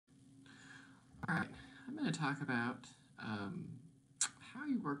All right, I'm going to talk about how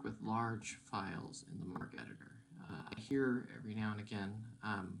you work with large files in the MarcEditor. I hear every now and again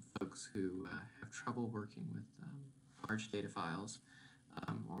folks who have trouble working with large data files,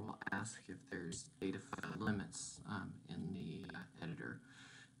 or will ask if there's data file limits in the editor.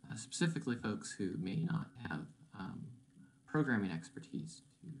 Specifically, folks who may not have programming expertise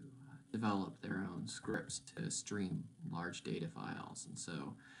to develop their own scripts to stream large data files, and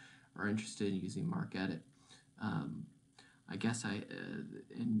so are interested in using MarcEdit. I guess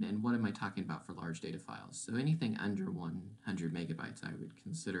and what am I talking about for large data files? So anything under 100 megabytes I would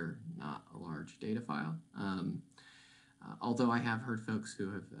consider not a large data file. Although I have heard folks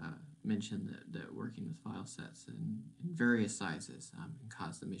who have mentioned that working with file sets in various sizes can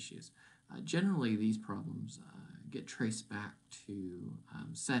cause them issues. Generally, these problems get traced back to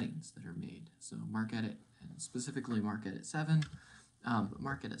settings that are made. So MarcEdit, and specifically MarcEdit 7, but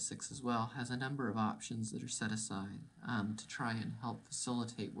MarcEdit 6 as well, has a number of options that are set aside to try and help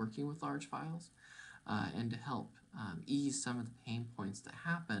facilitate working with large files and to help ease some of the pain points that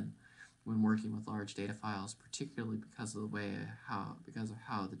happen when working with large data files, particularly because of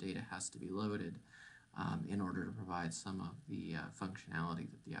how the data has to be loaded in order to provide some of the functionality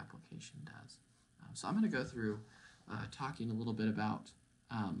that the application does. So I'm going to go through talking a little bit about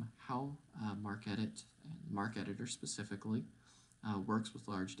how MarcEdit and MarcEditor specifically works with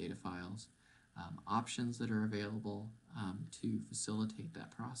large data files, options that are available to facilitate that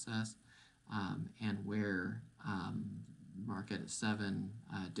process, and where MarcEdit 7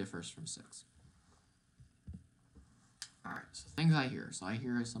 differs from 6. All right, so things I hear. So I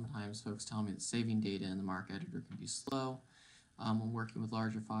hear sometimes folks tell me that saving data in the MarcEditor can be slow when working with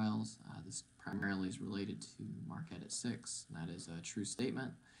larger files. This primarily is related to MarcEdit 6, and that is a true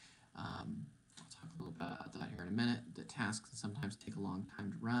statement. I'll talk a little bit about that here in a minute. The tasks can sometimes take a long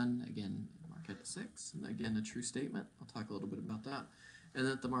time to run. Again, MarcEdit 6, and again, a true statement. I'll talk a little bit about that. And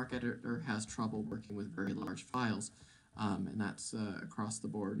that the MarcEditor has trouble working with very large files, and that's across the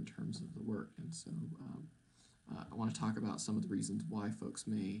board in terms of the work. And so I want to talk about some of the reasons why folks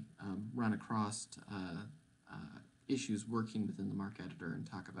may run across issues working within the MarcEditor, and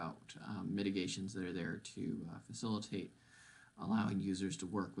talk about mitigations that are there to facilitate allowing users to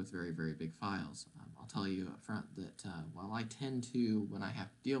work with very, very big files. I'll tell you up front that while I tend to, when I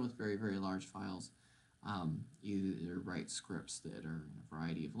have to deal with very, very large files, either write scripts that are in a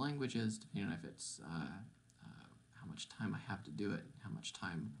variety of languages, depending on if it's how much time I have to do it, how much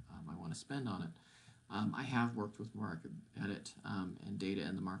time I want to spend on it. I have worked with MarcEdit and data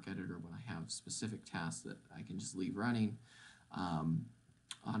in the MarcEditor when I have specific tasks that I can just leave running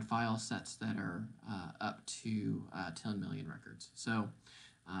on file sets that are up to 10 million records. So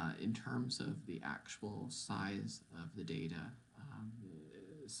in terms of the actual size of the data,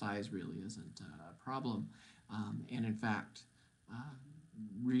 size really isn't a problem. And in fact,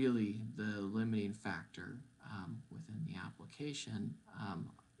 really the limiting factor within the application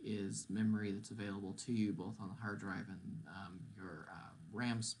is memory that's available to you both on the hard drive and your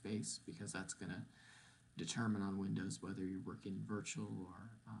RAM space, because that's going to determine on Windows whether you're working in virtual or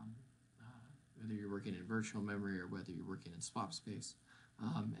whether you're working in virtual memory or whether you're working in swap space,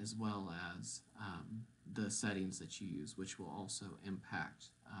 as well as the settings that you use, which will also impact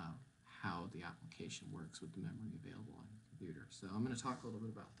how the application works with the memory available on your computer. So I'm going to talk a little bit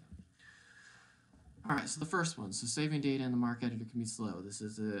about that. All right, so the first one, so saving data in the MarcEditor can be slow. This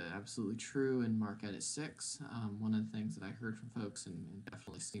is absolutely true in MarcEdit 6. One of the things that I heard from folks and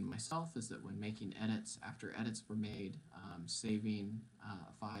definitely seen myself is that when making edits, after edits were made, saving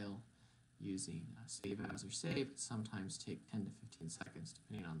a file using save as or save can sometimes take 10 to 15 seconds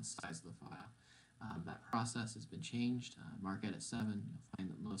depending on the size of the file. That process has been changed. MarcEdit 7, you'll find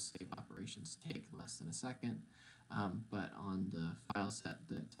that most save operations take less than a second. But on the file set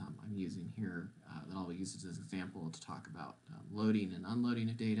that I'm using here, that I'll use as an example to talk about loading and unloading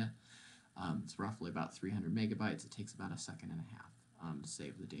of data, it's roughly about 300 megabytes. It takes about a second and a half to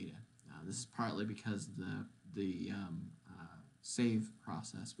save the data. This is partly because the save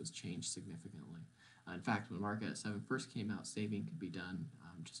process was changed significantly. In fact, when MarcEdit 7 first came out, saving could be done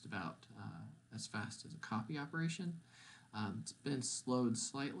just about as fast as a copy operation. It's been slowed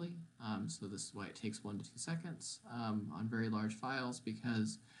slightly, so this is why it takes 1 to 2 seconds on very large files,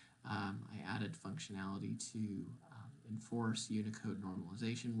 because I added functionality to enforce Unicode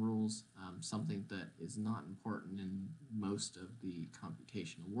normalization rules, something that is not important in most of the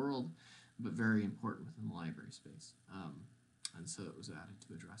computational world, but very important within the library space. And so it was added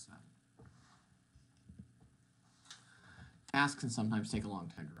to address that. tasks can sometimes take a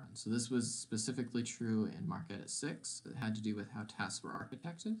long time to run. So this was specifically true in MarcEdit 6. It had to do with how tasks were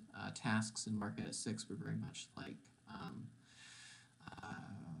architected. Tasks in MarcEdit 6 were very much like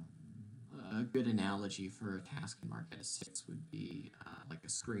a good analogy for a task in MarcEdit 6 would be like a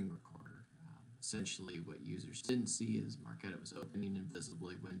screen recorder. Essentially, what users didn't see is MarcEdit was opening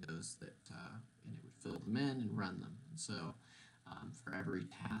invisibly windows that, and it would fill them in and run them. And so for every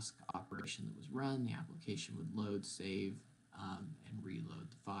task operation that was run, the application would load, save, and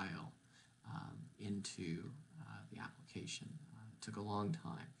reload the file into the application. It took a long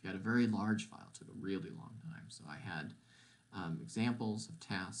time. If you had a very large file, it took a really long time. So I had examples of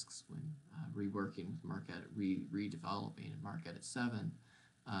tasks when reworking with MarcEdit, redeveloping in MarcEdit 7,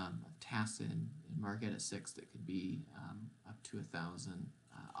 of tasks in MarcEdit 6 that could be up to 1,000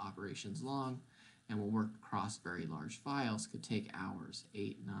 operations long, and will work across very large files, could take hours,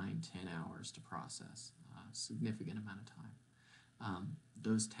 8, 9, 10 hours to process, a significant amount of time.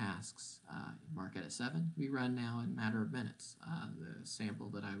 Those tasks in MarcEdit 7 we run now in a matter of minutes. The sample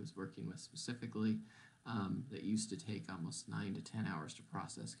that I was working with specifically that used to take almost 9 to 10 hours to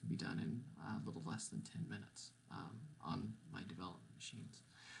process can be done in a little less than 10 minutes on my development machines.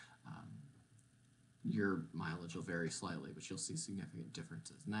 Your mileage will vary slightly, but you'll see significant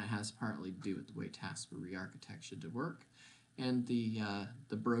differences. And that has partly to do with the way tasks were re-architectured to work and the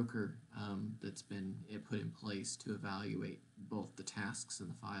broker that's been put in place to evaluate both the tasks and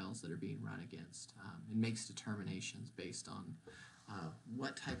the files that are being run against. It makes determinations based on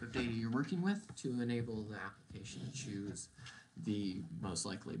what type of data you're working with to enable the application to choose the most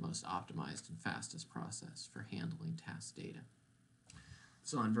likely, most optimized and fastest process for handling task data.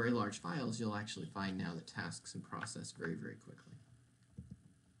 So on very large files, you'll actually find now that tasks can process very, very quickly.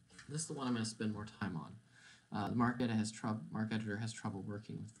 This is the one I'm going to spend more time on. The MarcEditor has trouble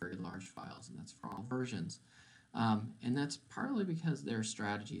working with very large files, and that's for all versions. And that's partly because there are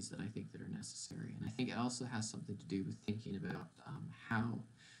strategies that I think that are necessary. And I think it also has something to do with thinking about how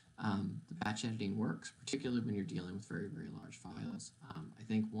the batch editing works, particularly when you're dealing with very, very large files. I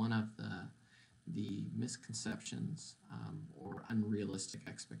think one of the misconceptions or unrealistic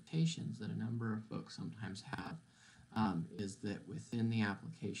expectations that a number of folks sometimes have is that within the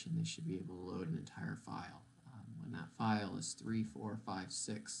application they should be able to load an entire file. When that file is 3, 4, 5,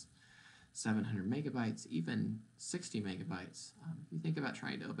 6, 700 megabytes, even 60 megabytes. If you think about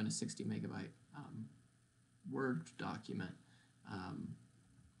trying to open a 60 megabyte Word document,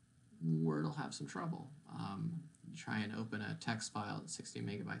 Word will have some trouble. You try and open a text file at 60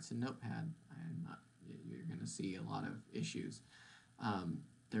 megabytes in Notepad, you're going to see a lot of issues.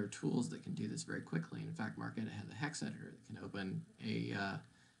 There are tools that can do this very quickly. In fact, MarcEdit has a hex editor that can open a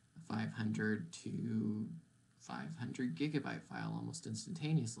 500 to 500 gigabyte file almost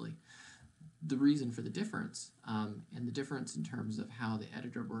instantaneously. The reason for the difference, and the difference in terms of how the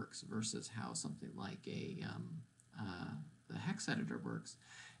editor works versus how something like the hex editor works,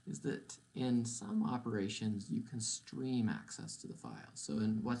 is that in some operations you can stream access to the file. So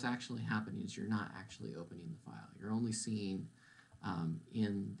what's actually happening is you're not actually opening the file. You're only seeing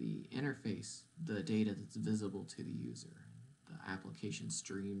in the interface the data that's visible to the user. The application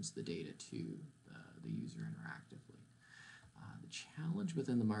streams the data to the user interactively. The challenge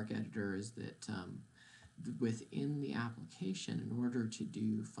within the MarcEditor is that within the application, in order to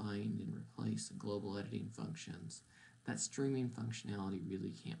do find and replace global editing functions, that streaming functionality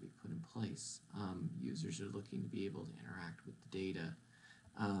really can't be put in place. Users are looking to be able to interact with the data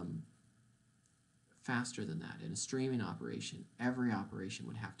faster than that. In a streaming operation, every operation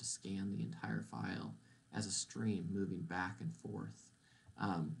would have to scan the entire file as a stream, moving back and forth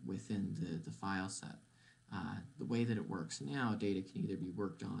within the file set. The way that it works now, data can either be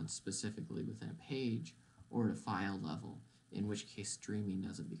worked on specifically within a page or at a file level, in which case streaming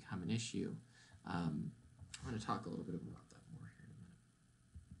doesn't become an issue. I'm going to talk a little bit about that more here in a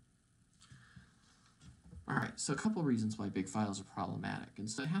minute. All right, so a couple reasons why big files are problematic. And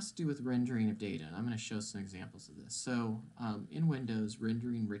so it has to do with rendering of data, and I'm going to show some examples of this. So in Windows,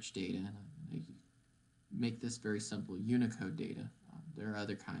 rendering rich data, and I make this very simple, Unicode data. There are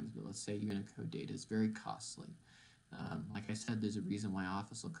other kinds, but let's say Unicode data is very costly. Like I said, there's a reason why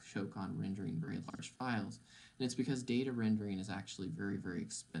Office will choke on rendering very large files, and it's because data rendering is actually very, very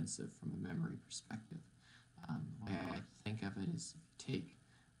expensive from a memory perspective. The way I think of it is if you take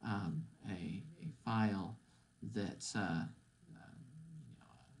a file that's a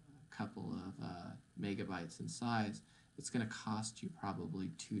couple of megabytes in size, it's going to cost you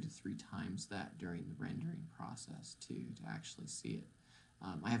probably 2 to 3 times that during the rendering process to actually see it.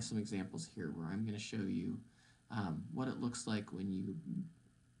 I have some examples here where I'm going to show you what it looks like when you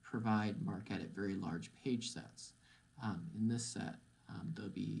provide MarcEdit very large page sets. in this set, they'll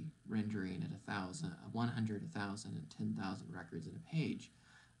be rendering at 1,000, 100, 1,000, and 10,000 records in a page.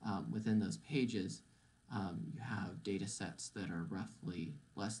 Within those pages, you have data sets that are roughly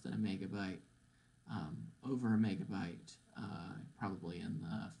less than a megabyte, over a megabyte, probably in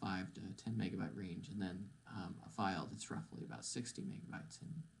the 5 to 10 megabyte range, and then a file that's roughly about 60 megabytes.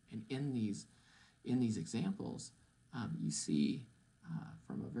 And in these examples, you see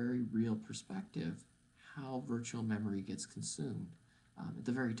from a very real perspective how virtual memory gets consumed. At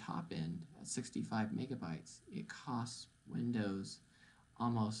the very top end, at 65 megabytes, it costs Windows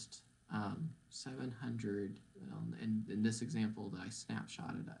almost 700, in this example that I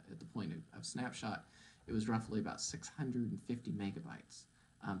snapshotted at the point of snapshot, it was roughly about 650 megabytes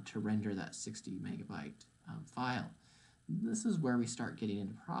to render that 60 megabyte file. This is where we start getting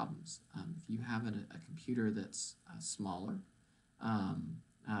into problems. If you have a computer that's smaller,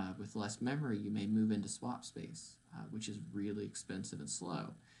 with less memory, you may move into swap space, which is really expensive and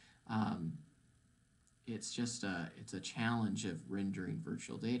slow. It's a challenge of rendering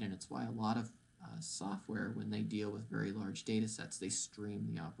virtual data, and it's why a lot of software, when they deal with very large data sets, they stream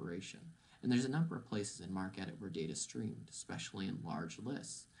the operation. And there's a number of places in MarcEdit where data is streamed, especially in large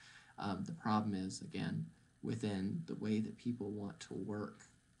lists. The problem is, again, within the way that people want to work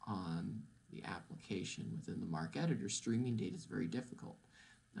on the application within the MarcEditor, streaming data is very difficult.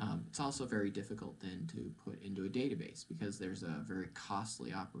 It's also very difficult then to put into a database because there's a very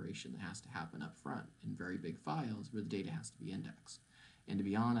costly operation that has to happen up front in very big files where the data has to be indexed. And to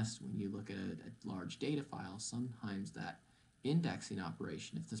be honest, when you look at a large data file, sometimes that indexing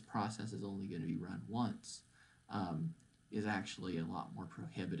operation, if this process is only going to be run once, is actually a lot more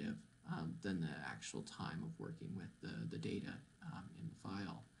prohibitive than the actual time of working with the data in the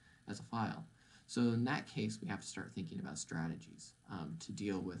file as a file. So in that case, we have to start thinking about strategies to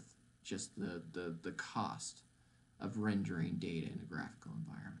deal with just the cost of rendering data in a graphical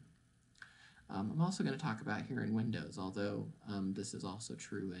environment. I'm also going to talk about here in Windows, although this is also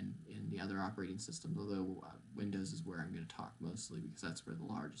true in the other operating systems, although Windows is where I'm going to talk mostly because that's where the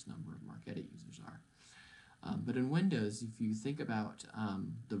largest number of MarcEdit users are. But in Windows, if you think about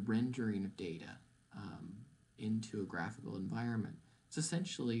the rendering of data into a graphical environment, it's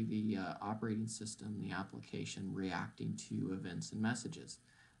essentially the operating system, the application reacting to events and messages.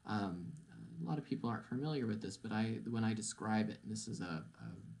 A lot of people aren't familiar with this, but when I describe it, and this is a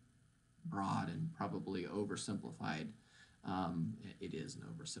broad and probably oversimplified, it is an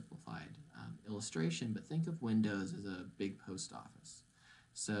oversimplified illustration, but think of Windows as a big post office.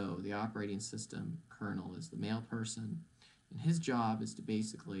 So the operating system kernel is the mail person, and his job is to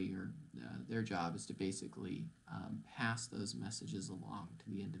basically, or their job is to basically pass those messages along to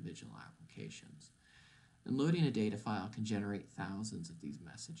the individual applications. And loading a data file can generate thousands of these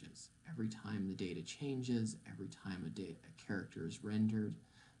messages. Every time the data changes, every time a character is rendered,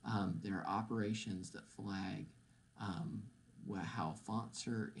 there are operations that flag how fonts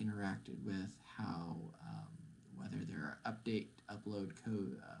are interacted with, how whether there are upload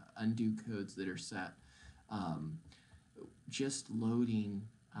code, undo codes that are set. Just loading,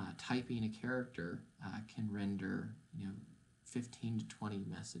 typing a character can render 15 to 20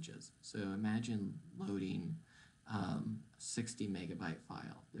 messages. So imagine loading a 60 megabyte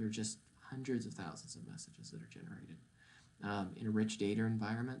file. There are just hundreds of thousands of messages that are generated. In a rich data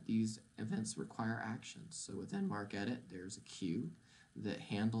environment, these events require actions. So within MarcEdit, there's a queue that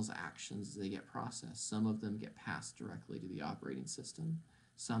handles actions as they get processed. Some of them get passed directly to the operating system.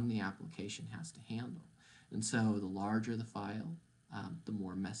 Some the application has to handle. And so the larger the file, the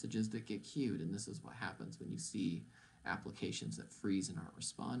more messages that get queued. And this is what happens when you see applications that freeze and aren't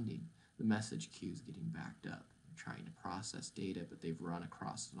responding. The message queue is getting backed up. They're trying to process data, but they've run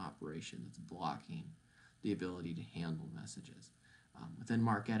across an operation that's blocking the ability to handle messages. Within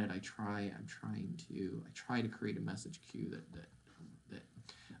MarcEdit, I try to create a message queue that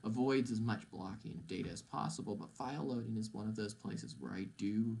avoids as much blocking of data as possible, but file loading is one of those places where I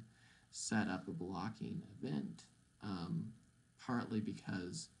do set up a blocking event, partly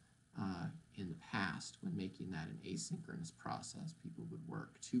because in the past, when making that an asynchronous process, people would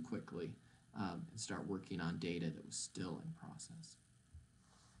work too quickly and start working on data that was still in process.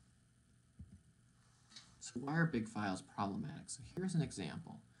 So why are big files problematic? So here's an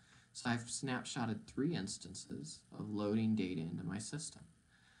example. So I've snapshotted 3 instances of loading data into my system.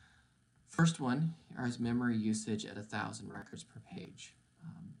 First one is memory usage at 1,000 records per page.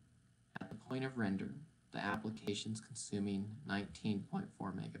 At the point of render, the application's consuming 19.4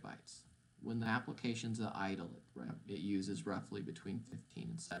 megabytes. When the application's idle, it uses roughly between 15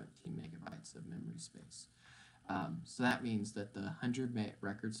 and 17 megabytes of memory space. So that means that the 100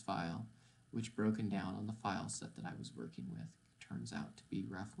 records file which broken down on the file set that I was working with turns out to be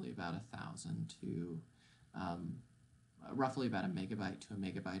roughly about 1,000 to roughly about a megabyte to a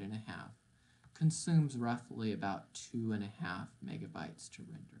megabyte and a half, consumes roughly about 2.5 megabytes to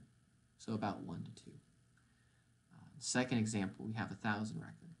render, so about 1 to 2. Second example, we have 1,000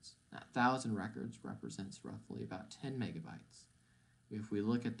 records. That 1,000 records represents roughly about 10 megabytes. If we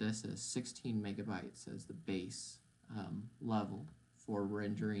look at this as 16 megabytes as the base level for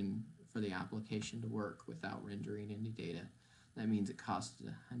rendering, for the application to work without rendering any data, that means it costs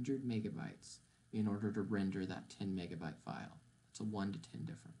 100 megabytes in order to render that 10 megabyte file. It's a 1 to 10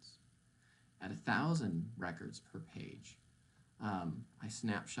 difference. At 1,000 records per page, I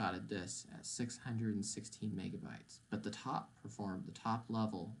snapshotted this at 616 megabytes, but the top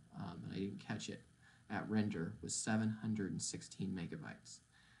level, and I didn't catch it at render, was 716 megabytes.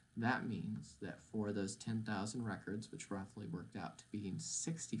 That means that for those 10,000 records, which roughly worked out to being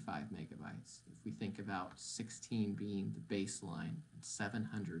 65 megabytes, if we think about 16 being the baseline and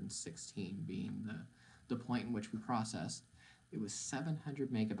 716 being the point in which we processed, it was 700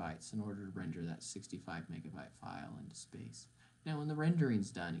 megabytes in order to render that 65 megabyte file into space. Now, when the rendering's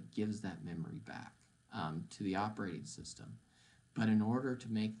done, it gives that memory back to the operating system. But in order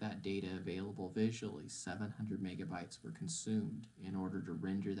to make that data available visually, 700 megabytes were consumed in order to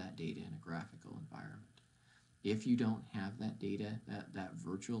render that data in a graphical environment. If you don't have that data, that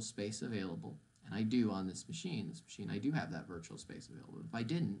virtual space available, and I do on this machine, I do have that virtual space available. If I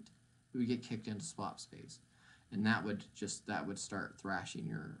didn't, it would get kicked into swap space. And that would start thrashing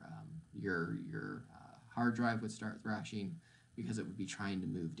your hard drive would start thrashing because it would be trying to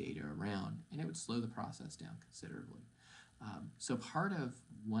move data around, and it would slow the process down considerably. So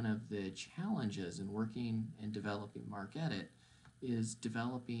one of the challenges in working and developing MarcEdit is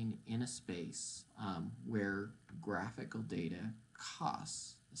developing in a space where graphical data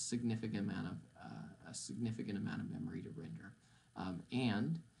costs a significant amount of memory to render,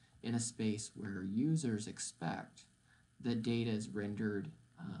 and in a space where users expect that data is rendered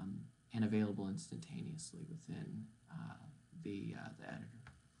and available instantaneously within the editor.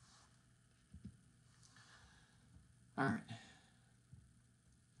 All right.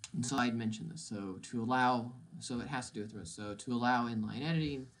 And so I'd mentioned this. So it has to do with this. So to allow inline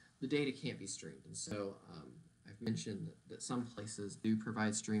editing, the data can't be streamed. And so I've mentioned that some places do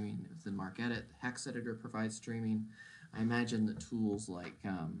provide streaming within MarcEdit. The Hex editor provides streaming. I imagine that tools like,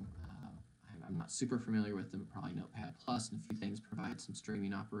 I'm not super familiar with them, probably Notepad Plus and a few things provide some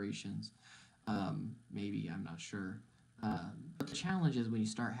streaming operations. Maybe, I'm not sure. But the challenge is when you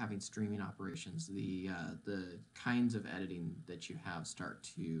start having streaming operations, the kinds of editing that you have start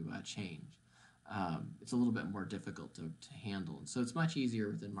to change. It's a little bit more difficult to handle. And so it's much easier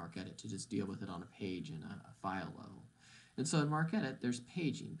within MarcEdit to just deal with it on a page and a file level. And so in MarcEdit, there's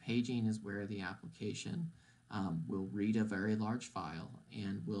paging. Paging is where the application will read a very large file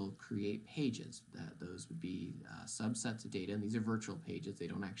and will create pages. Those would be subsets of data, and these are virtual pages. They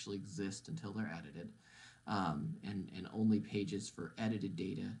don't actually exist until they're edited. And only pages for edited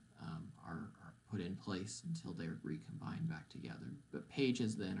data are put in place until they're recombined back together. But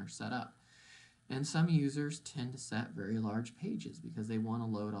pages then are set up. And some users tend to set very large pages because they want to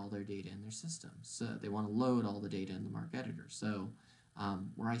load all their data in their system. So they want to load all the data in the MarcEditor. So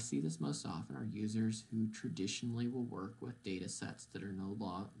where I see this most often are users who traditionally will work with data sets that are no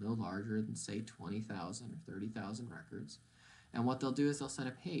larger than, say, 20,000 or 30,000 records. And what they'll do is they'll set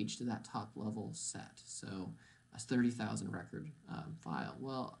a page to that top level set. So a 30,000 record file.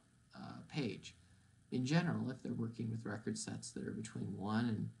 Well, page. In general, if they're working with record sets that are between 1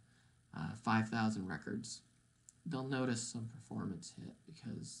 and 5,000 records, they'll notice some performance hit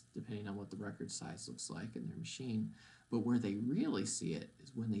because depending on what the record size looks like in their machine. But where they really see it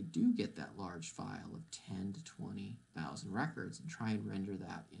is when they do get that large file of 10 to 20,000 records and try and render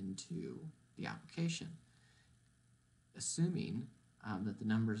that into the application. Assuming that the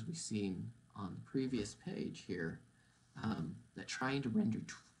numbers we've seen on the previous page here, that trying to render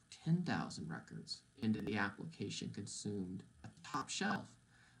 10,000 records into the application consumed at the top shelf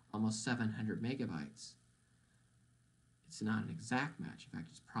almost 700 megabytes. It's not an exact match. In fact,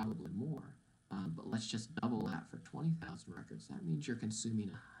 it's probably more. But let's just double that for 20,000 records. That means you're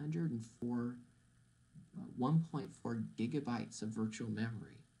consuming 1.4 gigabytes of virtual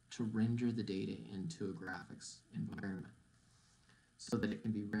memory to render the data into a graphics environment so that it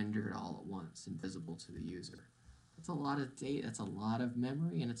can be rendered all at once and visible to the user. That's a lot of data, that's a lot of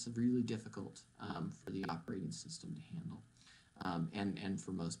memory, and it's really difficult for the operating system to handle. And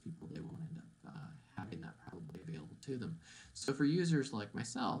for most people, they won't end up having that probably available to them. So for users like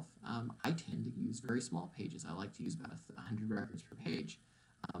myself, I tend to use very small pages. I like to use about 100 records per page.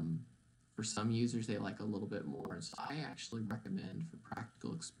 For For some users, they like a little bit more. And so I actually recommend, for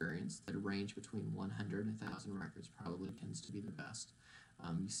practical experience, that a range between 100 and 1,000 records probably tends to be the best.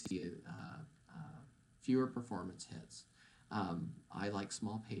 You see fewer performance hits. I like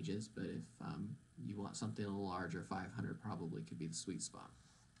small pages, but if you want something a little larger, 500 probably could be the sweet spot.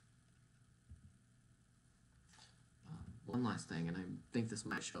 One last thing, and I think this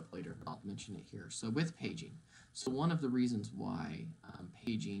might show up later, but I'll mention it here. So with paging, so one of the reasons why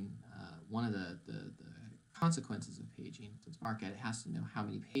paging, one of the consequences of paging, since MarcEdit has to know how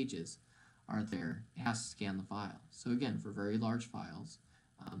many pages are there, it has to scan the file. So again, for very large files,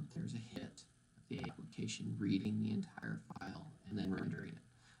 there's a hit of the application reading the entire file and then rendering it.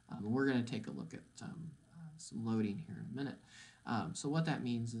 And we're going to take a look at some loading here in a minute. So what that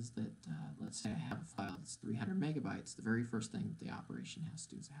means is that, let's say I have a file that's 300 megabytes. The very first thing that the operation has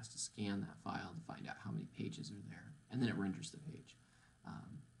to do is it has to scan that file to find out how many pages are there, and then it renders the page.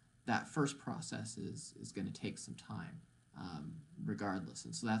 That first process is going to take some time, regardless,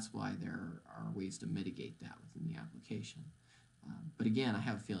 and so that's why there are ways to mitigate that within the application. But again, I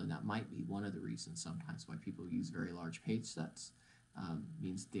have a feeling that might be one of the reasons sometimes why people use very large page sets.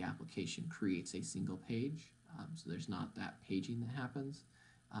 Means the application creates a single page, so there's not that paging that happens.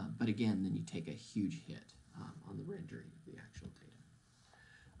 But again, then you take a huge hit on the rendering of the actual data.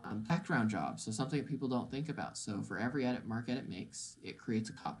 Background jobs, so something that people don't think about. So for every edit MarcEdit makes, it creates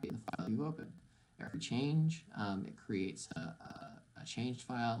a copy of the file you've opened. Every change, it creates a changed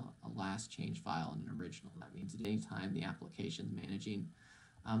file, a last changed file, and an original. That means at any time the application is managing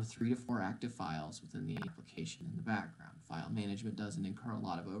 3 to 4 active files within the application in the background. File management doesn't incur a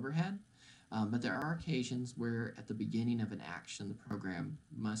lot of overhead, but there are occasions where at the beginning of an action, the program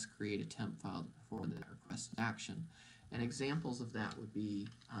must create a temp file to perform the requested action. And examples of that would be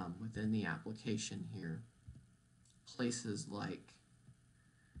within the application here, places like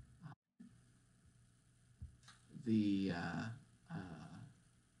the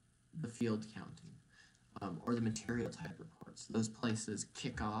field counting or the material type reports. Those places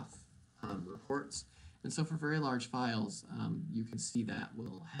kick off reports. And so for very large files, you can see that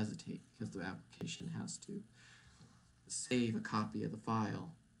will hesitate because the application has to save a copy of the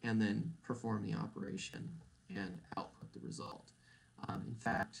file and then perform the operation and output the result. In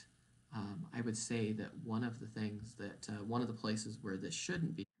fact, I would say that one of the things that, one of the places where this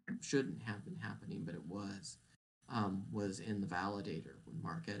shouldn't have been happening, but it was in the validator when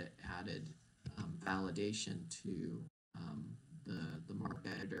MarcEdit added validation to the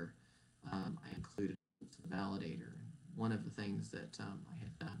MarcEditor. I included it to the validator. One of the things that I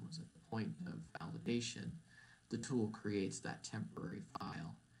had done was at the point of validation, the tool creates that temporary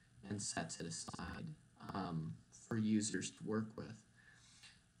file and sets it aside for users to work with.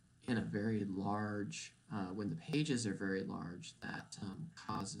 In a very large, when the pages are very large, that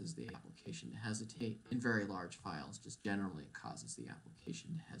causes the application to hesitate. In very large files, just generally it causes the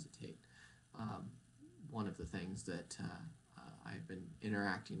application to hesitate. One of the things that I've been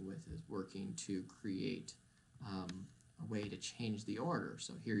interacting with is working to create a way to change the order.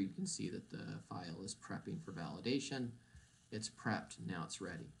 So here you can see that the file is prepping for validation. It's prepped, now it's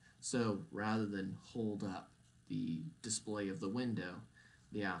ready. So rather than hold up the display of the window,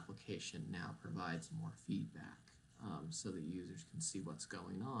 the application now provides more feedback so that users can see what's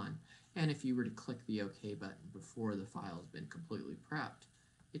going on. And if you were to click the OK button before the file has been completely prepped,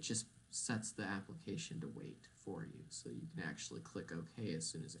 it just sets the application to wait for you. So you can actually click OK as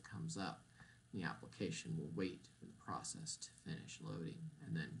soon as it comes up. The application will wait for the process to finish loading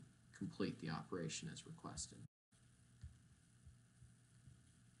and then complete the operation as requested.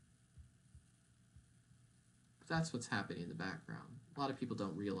 That's what's happening in the background. A lot of people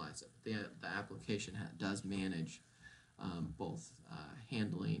don't realize it. The application does manage both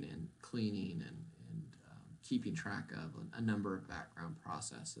handling and cleaning and keeping track of a number of background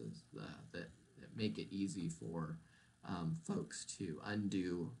processes that make it easy for folks to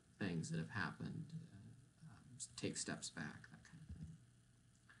undo things that have happened, take steps back, that kind of thing.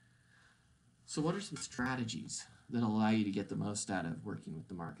 So what are some strategies that allow you to get the most out of working with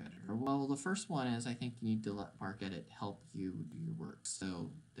the MarcEditor? Well, the first one is I think you need to let MarcEdit help you do your work.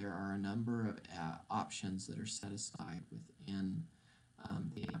 So there are a number of options that are set aside within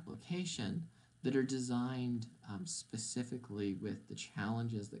the application that are designed specifically with the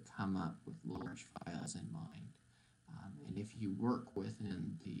challenges that come up with large files in mind. And if you work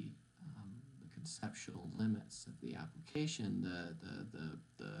within the conceptual limits of the application,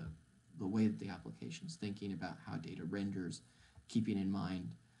 the way that the application is thinking about how data renders, keeping in mind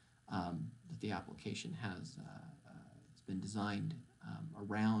that the application has it's been designed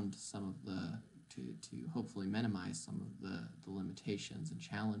around some of the to hopefully minimize some of the limitations and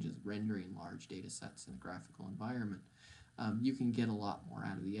challenges rendering large data sets in a graphical environment, you can get a lot more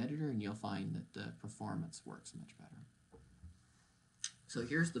out of the editor, and you'll find that the performance works much better. So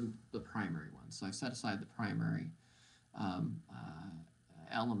here's the primary one. So I've set aside the primary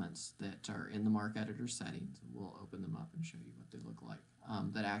elements that are in the MarcEditor settings. We'll open them up and show you what they look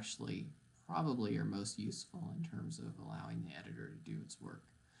like, that actually probably are most useful in terms of allowing the editor to do its work.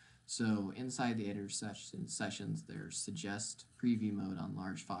 So inside the editor sessions, there's suggest preview mode on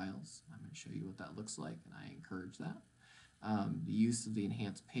large files. I'm going to show you what that looks like, and I encourage that. The use of the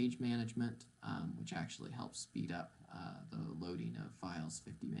enhanced page management, which actually helps speed up the loading of files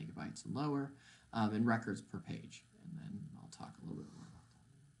 50 megabytes and lower, and records per page. And then I'll talk a little bit more about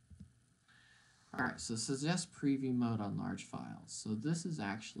that. All right, so suggest preview mode on large files. So this is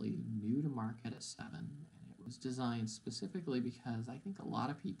actually new to MarcEdit 7, and it was designed specifically because I think a lot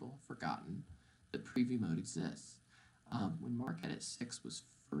of people have forgotten that preview mode exists. When MarcEdit 6 was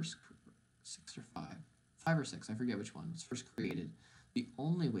first, 6 or 5 or 6, I forget which one, was first created, the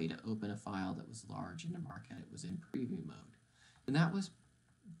only way to open a file that was large into MarcEdit was in preview mode. And that was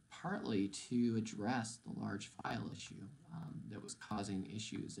partly to address the large file issue that was causing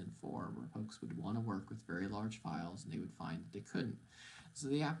issues in 4, where folks would want to work with very large files and they would find that they couldn't. So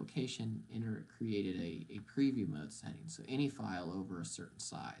the application created a preview mode setting. So any file over a certain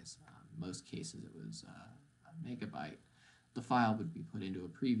size, in most cases it was a megabyte, the file would be put into a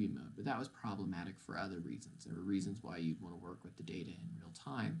preview mode, but that was problematic for other reasons. There were reasons why you'd want to work with the data in real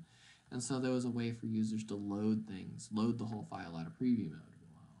time. And so there was a way for users to load the whole file out of preview mode.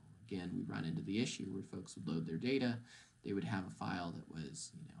 Well, again, we run into the issue where folks would load their data. They would have a file that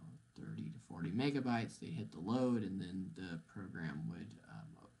was, 30 to 40 megabytes. They'd hit the load, and then the program would,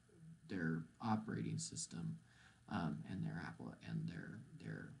 their operating system and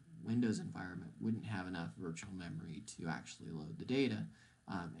their Windows environment wouldn't have enough virtual memory to actually load the data,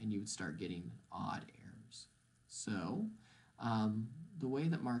 and you would start getting odd errors. So the way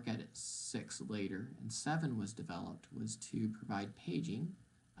that MarcEdit 6 later and 7 was developed was to provide paging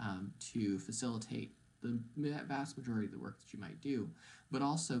to facilitate the vast majority of the work that you might do, but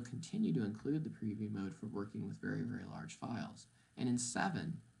also continue to include the preview mode for working with very, very large files. And in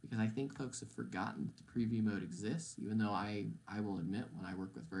 7, because I think folks have forgotten that the preview mode exists, even though I will admit when I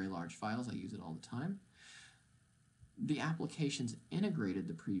work with very large files, I use it all the time. The applications integrated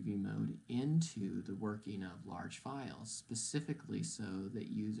the preview mode into the working of large files, specifically so that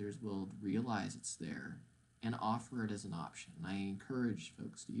users will realize it's there and offer it as an option. And I encourage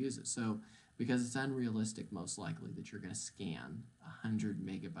folks to use it. So, because it's unrealistic, most likely, that you're going to scan 100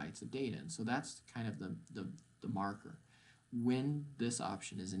 megabytes of data. And so that's kind of the marker. When this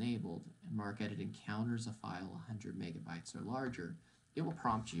option is enabled and MarcEdit encounters a file 100 megabytes or larger, it will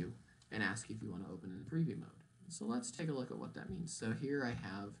prompt you and ask you if you want to open it in preview mode. So let's take a look at what that means. So here I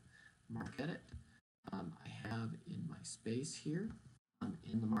have MarcEdit. I have in my space here,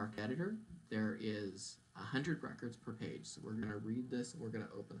 in the MarcEditor, there is 100 records per page. So we're going to read this and we're going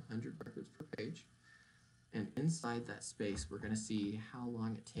to open 100 records per page. And inside that space, we're going to see how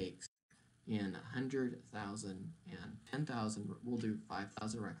long it takes in 100,000 and 10,000, we'll do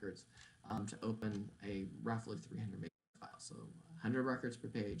 5,000 records to open a roughly 300 megabyte file. So 100 records per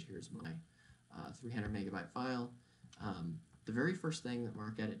page, here's my 300 megabyte file. The very first thing that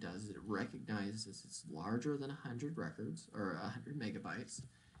MarcEdit does is it recognizes it's larger than 100 records, or 100 megabytes,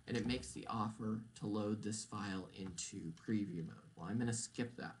 and it makes the offer to load this file into preview mode. Well, I'm going to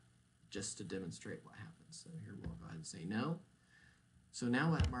skip that just to demonstrate what happens. So here we'll go ahead and say no. So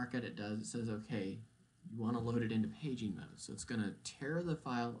now what MarcEdit does, it says, okay, you want to load it into paging mode. So it's going to tear the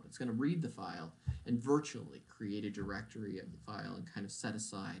file, it's going to read the file, and virtually create a directory of the file and kind of set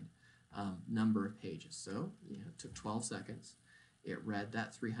aside number of pages. So it took 12 seconds. It read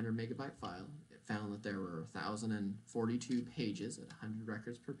that 300 megabyte file. It found that there were 1,042 pages at 100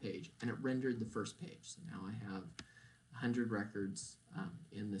 records per page, and it rendered the first page. So now I have 100 records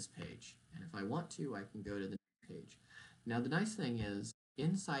in this page. And if I want to, I can go to the next page. Now the nice thing is,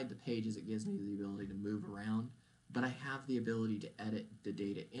 inside the pages it gives me the ability to move around, but I have the ability to edit the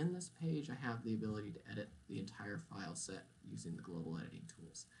data in this page. I have the ability to edit the entire file set using the global editing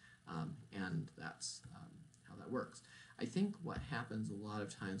tools. And that's how that works. I think what happens a lot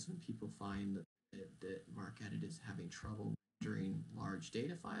of times when people find that MarcEdit is having trouble rendering large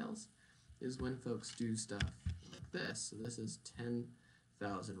data files is when folks do stuff like this. So this is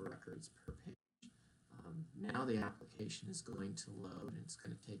 10,000 records per page. Now the application is going to load, and it's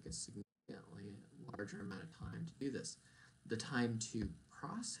going to take a significantly larger amount of time to do this. The time to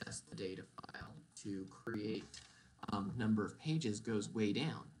process the data file to create number of pages goes way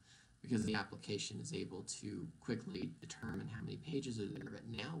down. because the application is able to quickly determine how many pages are there. But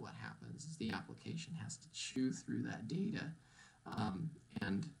now what happens is the application has to chew through that data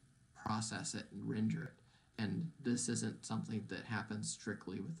and process it and render it. And this isn't something that happens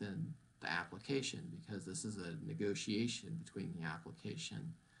strictly within the application, because this is a negotiation between the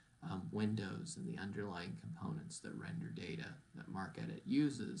application windows and the underlying components that render data that MarcEdit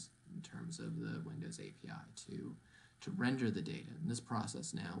uses in terms of the Windows API to render the data. And this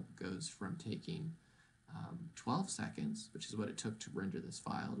process now goes from taking 12 seconds, which is what it took to render this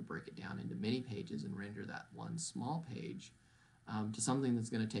file, to break it down into many pages and render that one small page, to something that's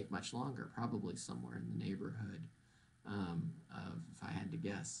going to take much longer, probably somewhere in the neighborhood of, if I had to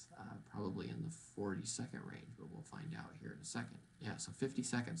guess, probably in the 40-second range, but we'll find out here in a second. Yeah, so 50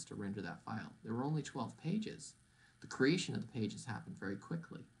 seconds to render that file. There were only 12 pages. The creation of the pages happened very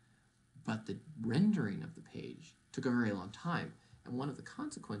quickly, but the rendering of the page took a very long time. And one of the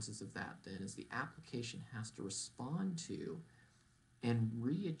consequences of that then is the application has to respond to and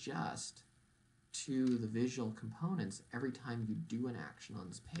readjust to the visual components every time you do an action on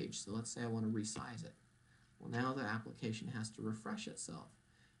this page. So let's say I want to resize it. Well, now the application has to refresh itself,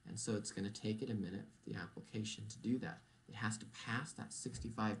 and so it's going to take it a minute for the application to do that. It has to pass that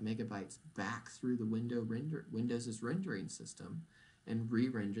 65 megabytes back through the Windows' rendering system and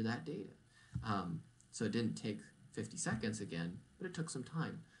re-render that data. So it didn't take 50 seconds again, but it took some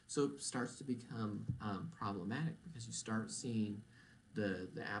time. So it starts to become problematic, because you start seeing the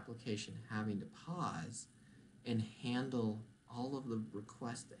application having to pause and handle all of the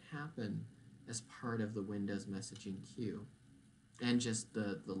requests that happen as part of the Windows messaging queue, and just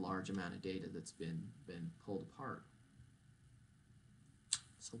the large amount of data that's been pulled apart.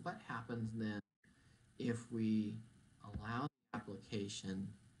 So what happens then if we allow the application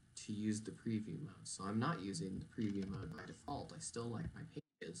to use the preview mode? So I'm not using the preview mode by default. I still like my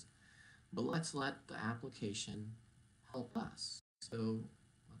pages, but let's let the application help us. So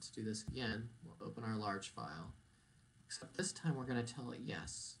let's do this again. We'll open our large file, except this time we're going to tell it,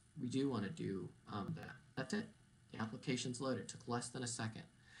 yes, we do want to do that. That's it. The application's loaded. It took less than a second.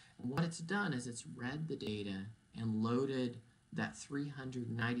 And what it's done is it's read the data and loaded that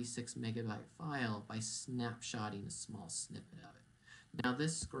 396 megabyte file by snapshotting a small snippet of it. Now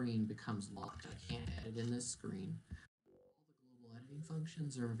this screen becomes locked. I can't edit in this screen. All the global editing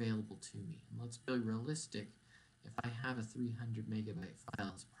functions are available to me. And let's be realistic. If I have a 300 megabyte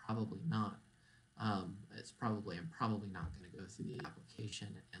file, it's probably not. I'm probably not going to go through the application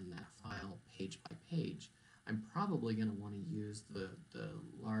and that file page by page. I'm probably going to want to use the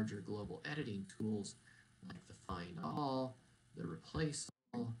larger global editing tools like the Find All, the Replace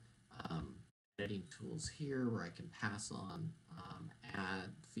All, editing tools here where I can pass on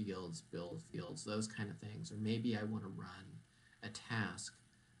add fields, build fields, those kind of things. Or maybe I want to run a task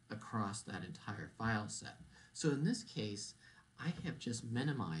across that entire file set. So in this case, I have just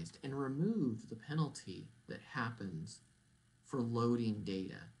minimized and removed the penalty that happens for loading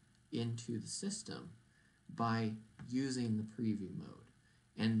data into the system by using the preview mode.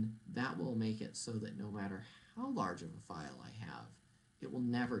 And that will make it so that no matter how large of a file I have, it will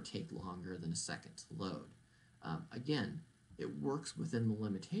never take longer than a second to load. Again, it works within the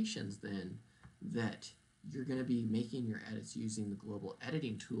limitations then that you're going to be making your edits using the global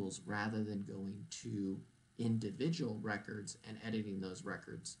editing tools rather than going to individual records and editing those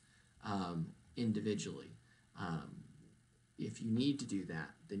records individually. If you need to do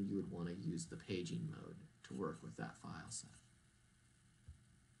that, then you would want to use the paging mode to work with that file set.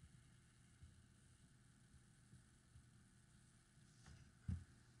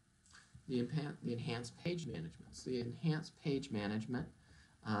 The enhanced page management. So the enhanced page management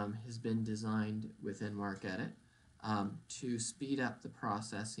has been designed within MarcEdit to speed up the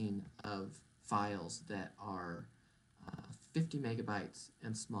processing of files that are 50 megabytes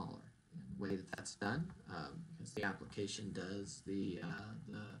and smaller. And the way that that's done, because the application does the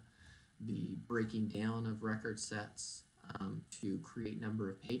breaking down of record sets to create number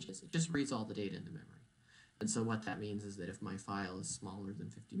of pages, it just reads all the data into memory. And so what that means is that if my file is smaller than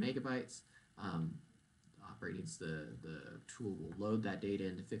 50 megabytes, the tool will load that data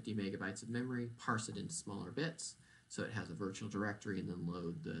into 50 megabytes of memory, parse it into smaller bits, so it has a virtual directory, and then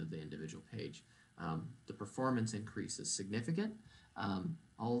load the individual page. The performance increase is significant,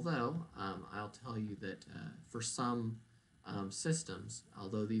 although I'll tell you that for some systems,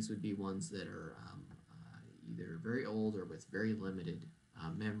 although these would be ones that are either very old or with very limited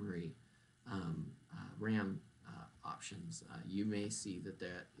memory RAM options, you may see that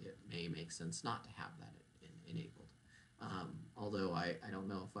it may make sense not to have that enabled. Although I don't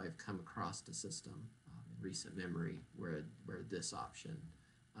know if I've come across a system in recent memory where this option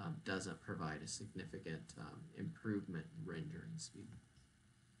doesn't provide a significant improvement in rendering speed.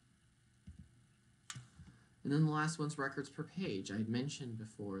 And then the last one's records per page. I had mentioned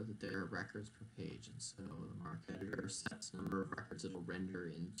before that there are records per page, and so the MarcEditor sets the number of records it'll render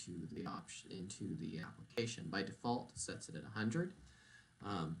into the application. By default, it sets it at 100,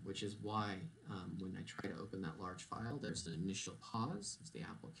 which is why when I try to open that large file, there's an initial pause as the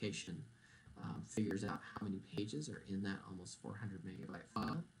application figures out how many pages are in that almost 400 megabyte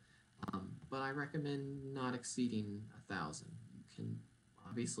file. But I recommend not exceeding 1,000. You can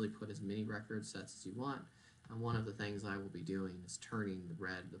obviously put as many record sets as you want. And one of the things I will be doing is turning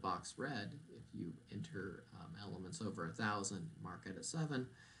the box red if you enter elements over 1,000 in MarcEdit 7,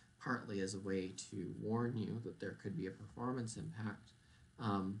 partly as a way to warn you that there could be a performance impact.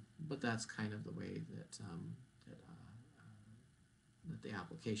 But that's kind of the way that that the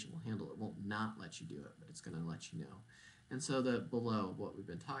application will handle it. It won't not let you do it, but it's going to let you know. And so below what we've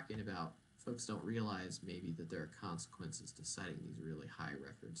been talking about, folks don't realize maybe that there are consequences to setting these really high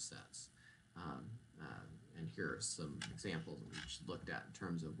record sets. And here are some examples we just looked at in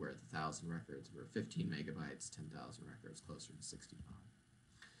terms of where the 1,000 records were 15 megabytes, 10,000 records closer to 65.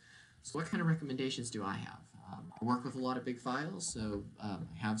 So what kind of recommendations do I have? I work with a lot of big files, so I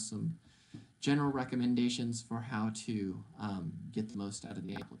have some general recommendations for how to get the most out of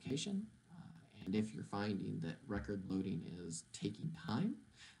the application. And if you're finding that record loading is taking time,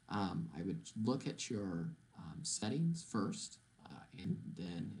 I would look at your settings first, and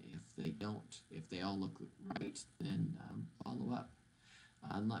then if they all look right, then follow up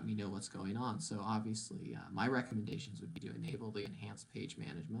and let me know what's going on. So obviously, my recommendations would be to enable the enhanced page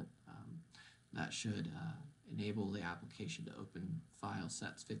management. That should enable the application to open file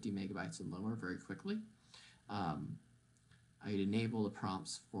sets 50 megabytes and lower very quickly. I'd enable the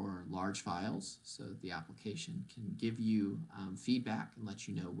prompts for large files so that the application can give you feedback and let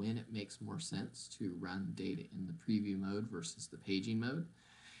you know when it makes more sense to run data in the preview mode versus the paging mode.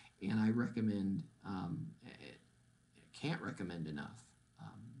 And I recommend, can't recommend enough,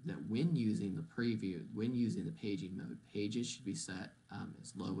 that when using the paging mode, pages should be set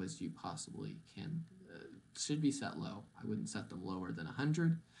as low as you possibly can. Should be set low. I wouldn't set them lower than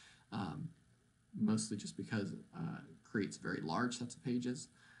 100, mostly just because it creates very large sets of pages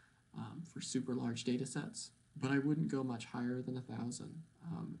for super large data sets. But I wouldn't go much higher than 1,000,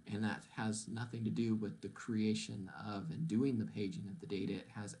 and that has nothing to do with the creation of and doing the paging of the data. It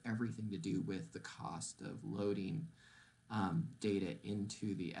has everything to do with the cost of loading data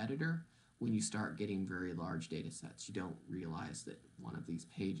into the editor. When you start getting very large data sets, you don't realize that one of these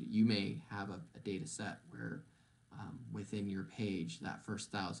pages, you may have a data set where within your page, that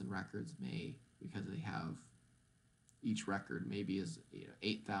first 1,000 records may, because they have each record maybe is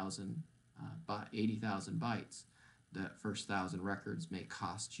 80,000 bytes, that first 1,000 records may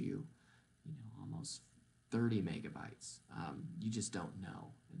cost you, almost 30 megabytes. You just don't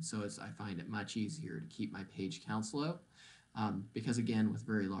know. And so I find it much easier to keep my page counts low, because again, with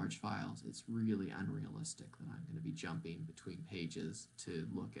very large files, it's really unrealistic that I'm going to be jumping between pages to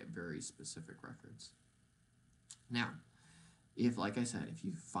look at very specific records. Now, if, like I said, if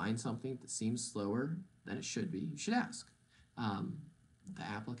you find something that seems slower than it should be, you should ask. The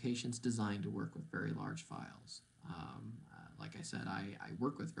application's designed to work with very large files. Like I said, I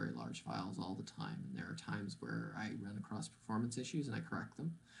work with very large files all the time, and there are times where I run across performance issues and I correct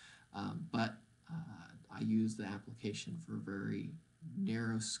them. But I use the application for a very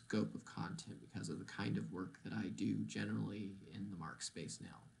narrow scope of content because of the kind of work that I do generally in the Marc space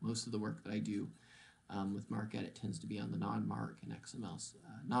now. Most of the work that I do with MarcEdit tends to be on the non-Marc and XML,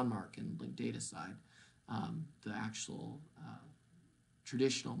 non-Marc and linked data side. The actual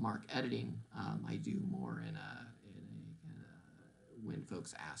traditional Marc editing I do more when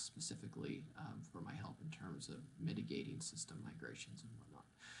folks ask specifically for my help in terms of mitigating system migrations and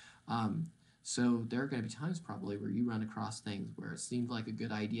whatnot. So there are going to be times probably where you run across things where it seemed like a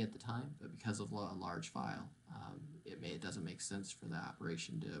good idea at the time, but because of a large file, it doesn't make sense for the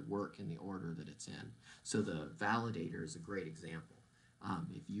operation to work in the order that it's in. So the validator is a great example.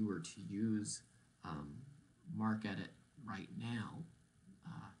 If you were to use MarcEdit right now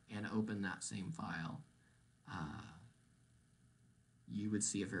and open that same file, you would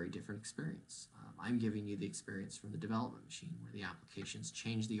see a very different experience. I'm giving you the experience from the development machine where the applications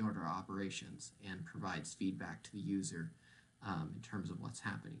change the order of operations and provides feedback to the user in terms of what's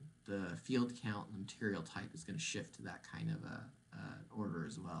happening. The field count and the material type is going to shift to that kind of order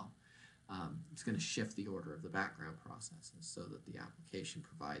as well. It's going to shift the order of the background processes so that the application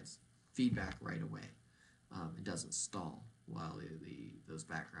provides feedback right away. It doesn't stall while those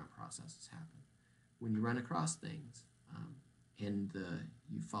background processes happen. When you run across things, and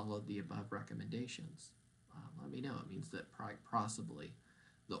you followed the above recommendations, let me know. It means that possibly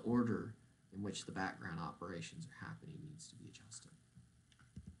the order in which the background operations are happening needs to be adjusted.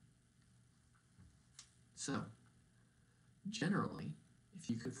 So, generally, if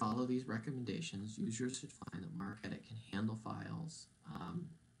you can follow these recommendations, users should find that MarcEdit can handle files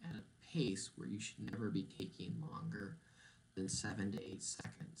at a pace where you should never be taking longer than 7 to 8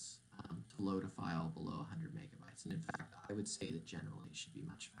 seconds to load a file below 100 megabytes. And in fact, I would say that generally it should be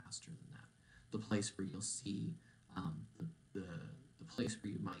much faster than that. The place where you'll see the place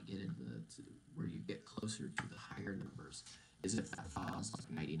where you might get into where you get closer to the higher numbers is if that file is like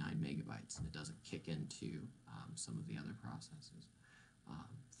 99 megabytes and it doesn't kick into some of the other processes.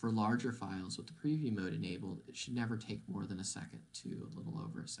 For larger files with the preview mode enabled, it should never take more than a second to a little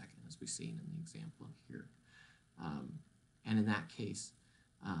over a second, as we've seen in the example here. And in that case,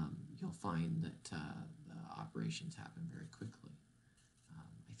 you'll find that the operations happen very quickly.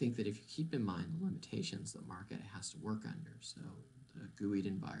 I think that if you keep in mind the limitations that MarcEdit has to work under, so the GUID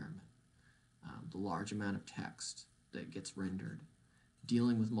environment, the large amount of text that gets rendered,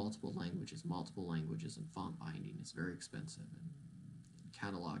 dealing with multiple languages and font binding is very expensive, and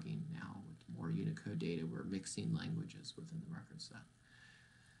cataloging now with more Unicode data, we're mixing languages within the record set.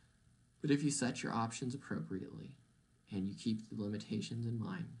 But if you set your options appropriately and you keep the limitations in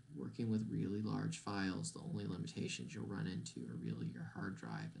mind, working with really large files, the only limitations you'll run into are really your hard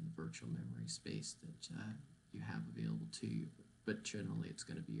drive and the virtual memory space that you have available to you. But generally, it's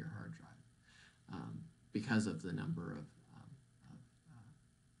going to be your hard drive because of the number of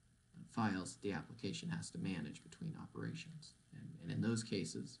files the application has to manage between operations. And in those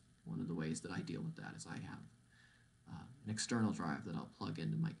cases, one of the ways that I deal with that is I have an external drive that I'll plug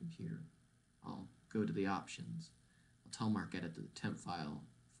into my computer. I'll go to the options. I'll tell MarcEdit that the temp file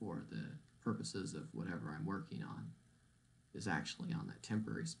for the purposes of whatever I'm working on is actually on that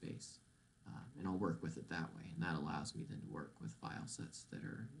temporary space. And I'll work with it that way. And that allows me then to work with file sets that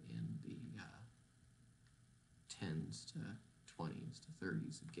are in the 10s to 20s to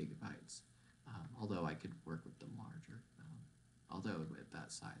 30s of gigabytes. Although I could work with them larger. Although at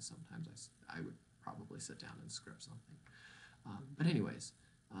that size, sometimes I would probably sit down and script something. But anyways,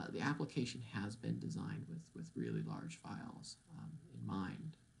 the application has been designed with really large files in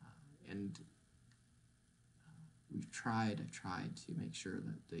mind. And I've tried to make sure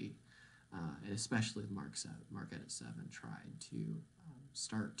that and especially MarcEdit 7 tried to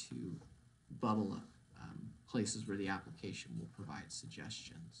start to bubble up places where the application will provide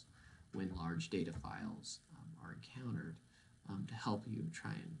suggestions when large data files are encountered to help you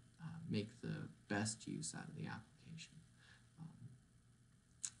try and make the best use out of the application.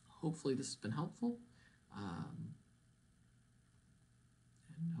 Hopefully this has been helpful.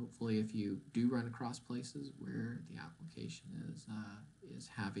 And hopefully if you do run across places where the application is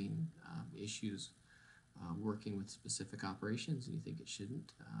having issues working with specific operations and you think it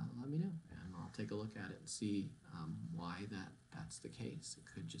shouldn't, let me know and I'll take a look at it and see why that's the case. It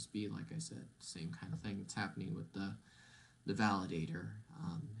could just be, like I said, same kind of thing that's happening with the validator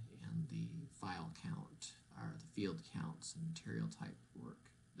and the file count or the field counts and material type work,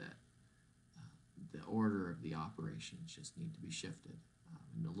 that the order of the operations just need to be shifted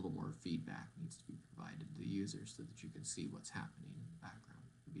and a little more feedback needs to be provided to the users so that you can see what's happening in the background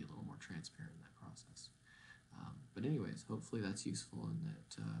and be a little more transparent in that process. But anyways, hopefully that's useful and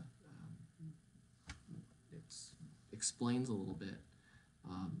that it explains a little bit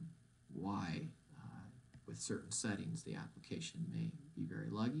why with certain settings the application may be very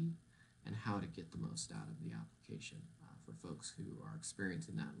laggy and how to get the most out of the application for folks who are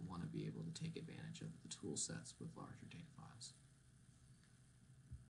experiencing that and want to be able to take advantage of the tool sets with larger data files.